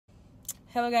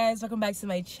Hello guys, welcome back to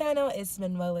my channel. It's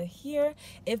Manuela here.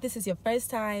 If this is your first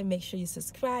time, make sure you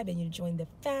subscribe and you join the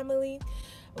family.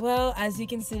 Well, as you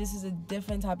can see, this is a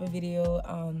different type of video.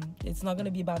 It's not going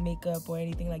to be about makeup or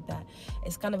anything like that.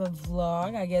 It's kind of a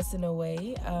vlog, I guess, in a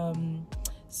way.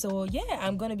 So yeah,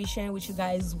 I'm going to be sharing with you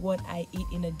guys what I eat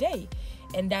in a day.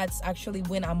 And that's actually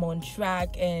when I'm on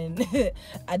track and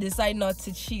I decide not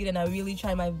to cheat and I really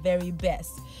try my very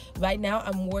best. Right now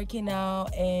I'm working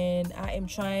out and I am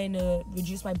trying to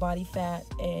reduce my body fat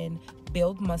and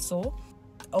build muscle,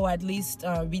 or at least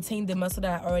retain the muscle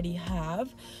that I already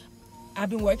have. I've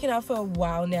been working out for a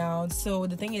while now, so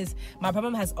the thing is, my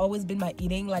problem has always been my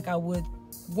eating. Like, I would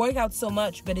work out so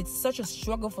much, but it's such a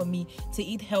struggle for me to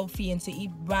eat healthy and to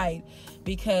eat right,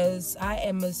 because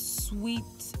I'm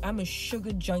a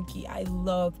sugar junkie. I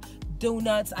love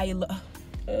donuts.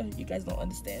 You guys don't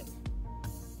understand.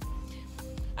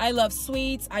 I love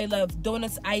sweets. I love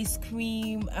donuts, ice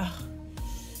cream,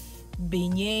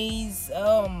 beignets.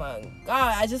 Oh my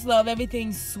god, I just love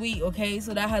everything sweet. Okay,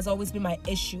 so that has always been my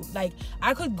issue. Like,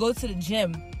 I could go to the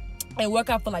gym and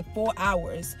work out for like 4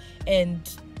 hours and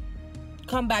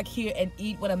come back here and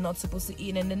eat what I'm not supposed to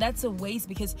eat, and then that's a waste,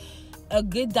 because a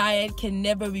good diet can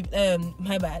never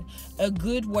a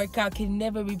good workout can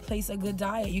never replace a good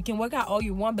diet. You can work out all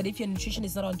you want, but if your nutrition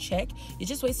is not on check, you're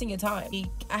just wasting your time.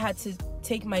 I had to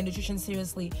take my nutrition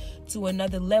seriously to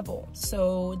another level,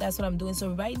 so that's what I'm doing.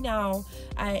 So right now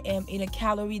I am in a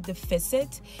calorie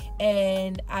deficit,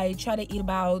 and I try to eat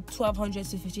about 1,200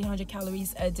 to 1,500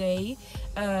 calories a day,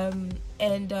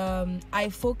 and I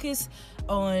focus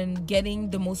on getting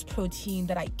the most protein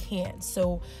that I can.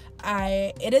 So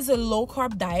it is a low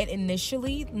carb diet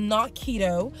initially, not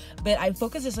keto, but I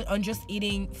focus on just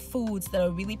eating foods that are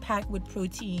really packed with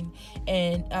protein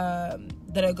and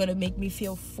that are gonna make me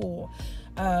feel full.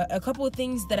 A couple of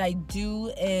things that I do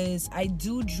is I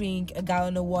do drink a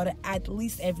gallon of water at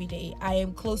least every day. I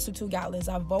am close to 2 gallons.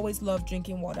 I've always loved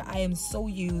drinking water. I am so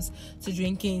used to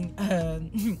drinking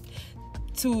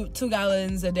two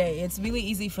gallons a day. It's really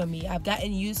easy for me. I've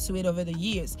gotten used to it over the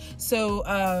years. So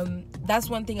that's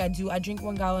one thing I do. I drink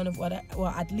 1 gallon of water,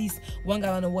 well, at least 1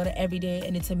 gallon of water every day,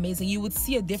 and it's amazing. You would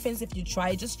see a difference if you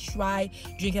try. Just try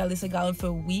drinking at least a gallon for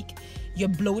a week. You're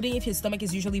bloating. If your stomach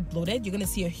is usually bloated, you're gonna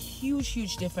see a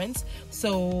huge difference.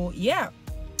 So yeah,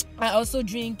 I also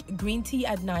drink green tea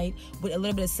at night with a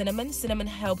little bit of cinnamon. Cinnamon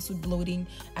helps with bloating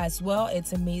as well.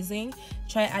 It's amazing.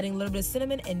 Try adding a little bit of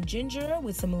cinnamon and ginger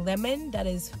with some lemon. That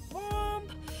is bomb.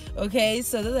 Okay,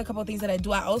 so those are a couple of things that I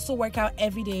do. I also work out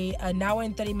every day, an hour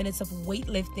and 30 minutes of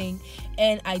weightlifting,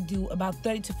 and I do about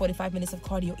 30 to 45 minutes of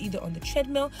cardio, either on the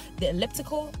treadmill, the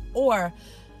elliptical, or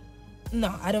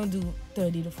no, I don't do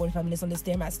 30 to 45 minutes on the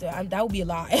Stairmaster. That would be a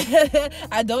lie.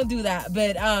 I don't do that.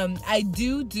 But I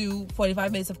do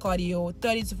 45 minutes of cardio,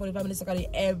 30 to 45 minutes of cardio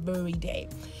every day.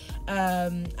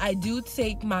 I do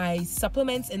take my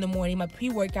supplements in the morning, my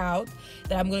pre-workout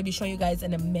that I'm going to be showing you guys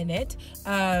in a minute.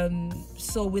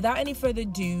 So without any further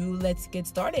ado, let's get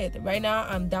started. Right now,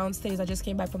 I'm downstairs. I just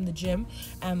came back from the gym.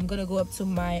 I'm going to go up to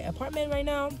my apartment right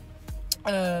now.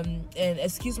 And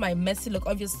excuse my messy look.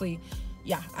 Obviously,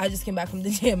 yeah, I just came back from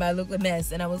the gym. I look a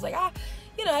mess, and I was like,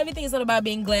 everything is not about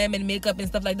being glam and makeup and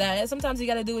stuff like that. Sometimes you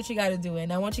gotta do what you gotta do,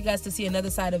 and I want you guys to see another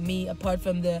side of me apart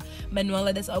from the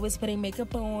Manuela that's always putting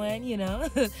makeup on,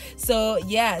 So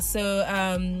yeah,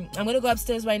 I'm gonna go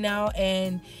upstairs right now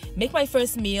and make my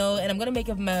first meal, and I'm gonna make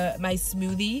my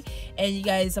smoothie, and you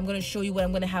guys, I'm gonna show you what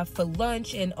I'm gonna have for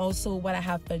lunch and also what I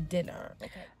have for dinner.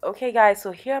 Okay guys,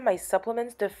 so here are my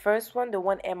supplements. The first one, the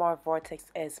 1MR Vortex,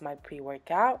 is my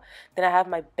pre-workout. Then I have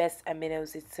my best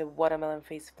aminos. It's a watermelon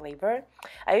face flavor.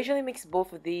 I usually mix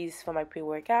both of these for my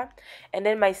pre-workout. And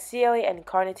then my CLA and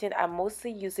carnitine, I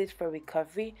mostly use it for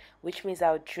recovery, which means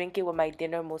I'll drink it with my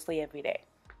dinner mostly every day.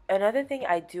 Another thing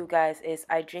I do, guys, is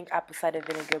I drink apple cider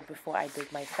vinegar before I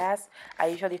break my fast. I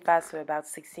usually fast for about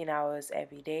 16 hours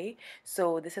every day.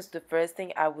 So this is the first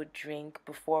thing I would drink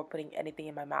before putting anything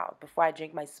in my mouth. Before I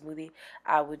drink my smoothie,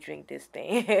 I would drink this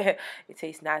thing. It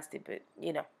tastes nasty, but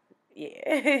yeah.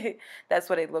 That's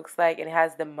what it looks like. And it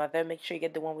has the mother. Make sure you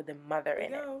get the one with the mother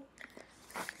in it.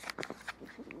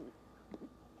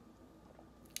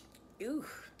 Ooh.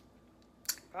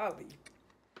 Probably.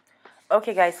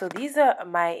 Okay guys, so these are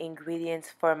my ingredients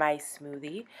for my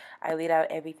smoothie. I laid out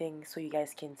everything so you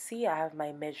guys can see. I have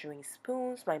my measuring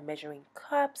spoons, my measuring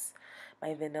cups,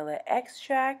 my vanilla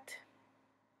extract.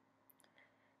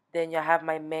 Then you have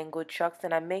my mango chunks,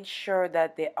 and I make sure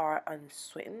that they are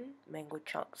unsweetened mango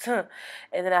chunks. And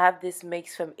then I have this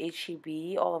mix from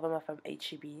HEB. All of them are from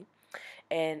HEB.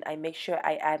 And I make sure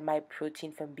I add my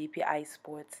protein from BPI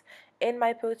Sports in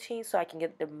my protein so I can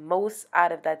get the most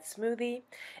out of that smoothie.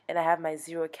 And I have my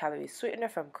 0-calorie sweetener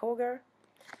from Kroger.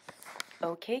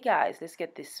 Okay guys, let's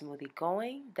get this smoothie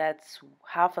going. That's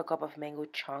half a cup of mango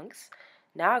chunks.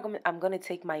 Now I'm gonna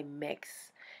take my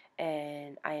mix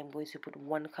and I am going to put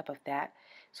 1 cup of that.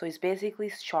 So it's basically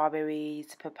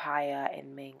strawberries, papaya,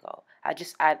 and mango. I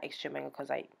just add extra mango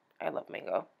because I love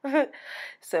mango.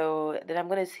 So then I'm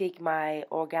gonna take my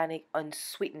organic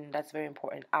unsweetened, that's very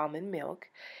important, almond milk,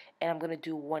 and I'm gonna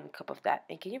do 1 cup of that.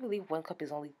 And can you believe 1 cup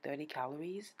is only 30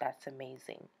 calories? That's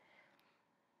amazing.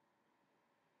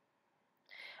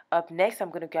 Up next,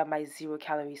 I'm going to grab my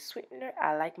 0-calorie sweetener.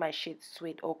 I like my shit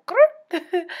sweet.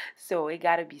 So it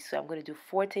got to be sweet. I'm going to do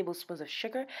 4 tablespoons of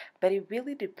sugar, but it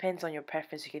really depends on your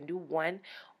preference. You can do 1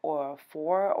 or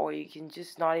 4, or you can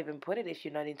just not even put it if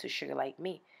you're not into sugar like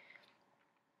me.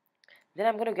 Then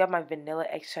I'm gonna grab my vanilla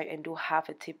extract and do half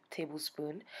a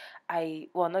tablespoon.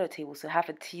 Well, not a tablespoon, half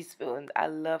a teaspoon. I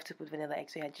love to put vanilla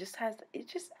extract. It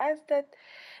just adds that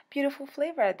beautiful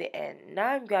flavor at the end. Now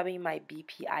I'm grabbing my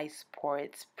BPI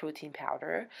Sports protein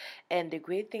powder, and the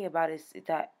great thing about it is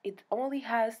that it only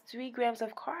has 3 grams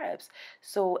of carbs.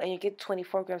 So and you get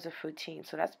 24 grams of protein.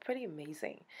 So that's pretty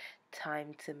amazing.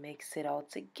 Time to mix it all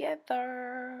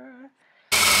together.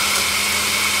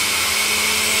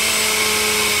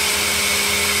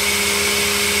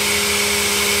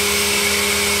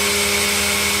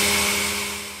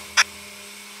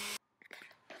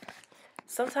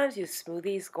 Sometimes your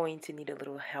smoothie is going to need a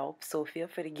little help, so feel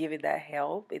free to give it that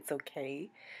help. It's okay.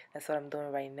 That's what I'm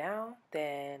doing right now.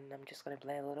 Then I'm just gonna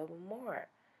blend a little bit more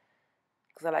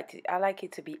because I like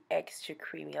it to be extra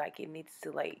creamy. Like it needs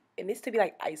to be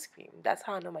like ice cream. That's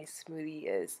how I know my smoothie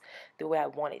is the way I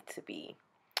want it to be.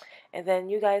 And then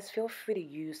you guys feel free to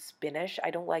use spinach. I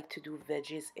don't like to do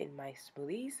veggies in my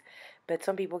smoothies, but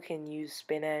some people can use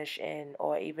spinach and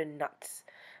or even nuts.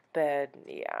 But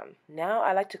yeah, now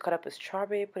I like to cut up a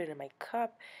strawberry, put it in my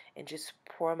cup, and just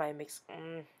pour my mix.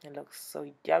 It looks so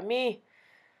yummy.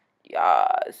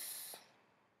 Yes.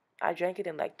 I drank it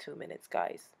in like 2 minutes,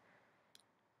 guys.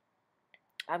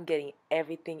 I'm getting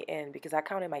everything in because I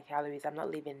counted my calories. I'm not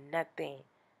leaving nothing.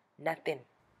 Nothing.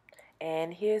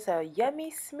 And here's a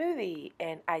yummy smoothie.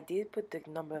 And I did put the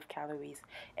number of calories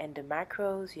and the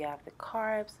macros. You have the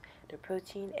carbs, the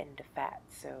protein, and the fat.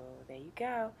 So there you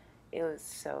go. It was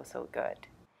so, so good.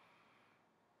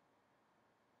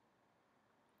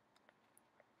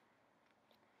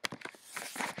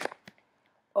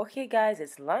 Okay guys,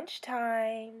 it's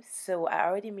lunchtime. So I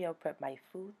already meal prep my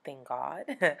food, thank God.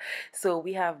 So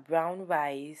we have brown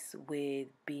rice with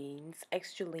beans,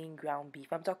 extra lean ground beef.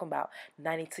 I'm talking about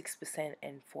 96%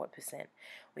 and 4%.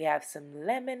 We have some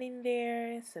lemon in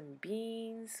there, some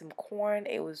beans, some corn.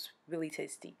 It was really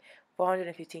tasty.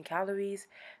 415 calories,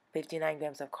 59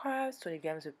 grams of carbs, 20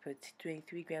 grams of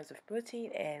 23 grams of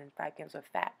protein, and 5 grams of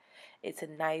fat. It's a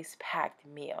nice packed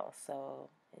meal. So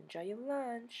enjoy your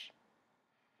lunch.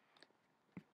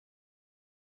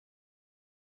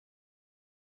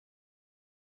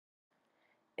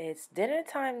 It's dinner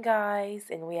time, guys,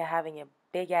 and we are having a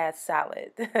big ass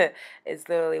salad. It's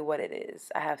literally what it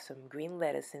is. I have some green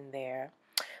lettuce in there.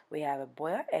 We have a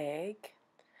boiled egg.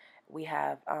 We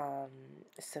have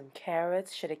some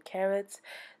carrots, shredded carrots,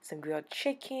 some grilled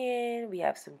chicken. We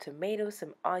have some tomatoes,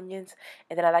 some onions,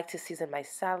 and then I like to season my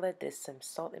salad. There's some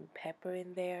salt and pepper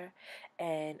in there,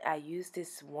 and I use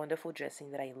this wonderful dressing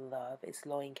that I love. It's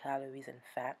low in calories and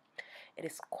fat. It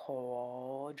is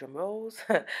called, drum rolls,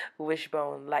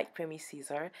 Wishbone Light Creamy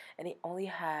Caesar, and it only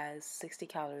has 60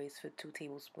 calories for 2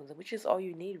 tablespoons, which is all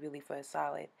you need really for a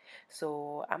salad.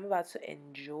 So I'm about to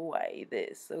enjoy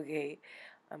this, okay?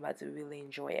 I'm about to really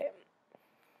enjoy it.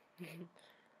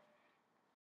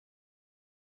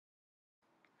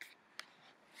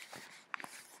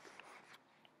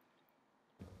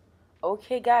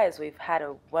 Okay, guys, we've had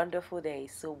a wonderful day.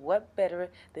 So, what better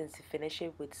than to finish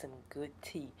it with some good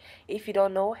tea? If you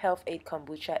don't know, Health Aid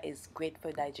Kombucha is great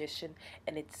for digestion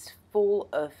and it's full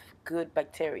of good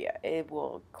bacteria. It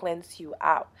will cleanse you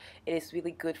out. It is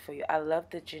really good for you. I love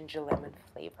the ginger lemon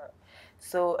flavor.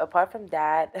 So, apart from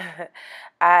that,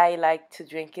 I like to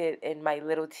drink it in my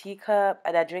little teacup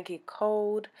and I drink it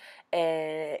cold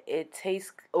and it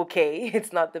tastes okay.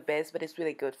 It's not the best, but it's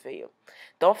really good for you.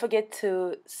 Don't forget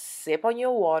to sip on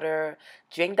your water,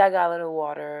 drink that gallon of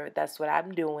water. That's what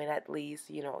I'm doing at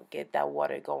least, get that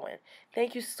water going.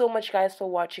 Thank you so much, guys, for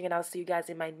watching, and I'll see you guys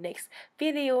in my next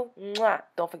video. Mwah!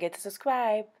 Don't forget to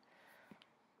subscribe.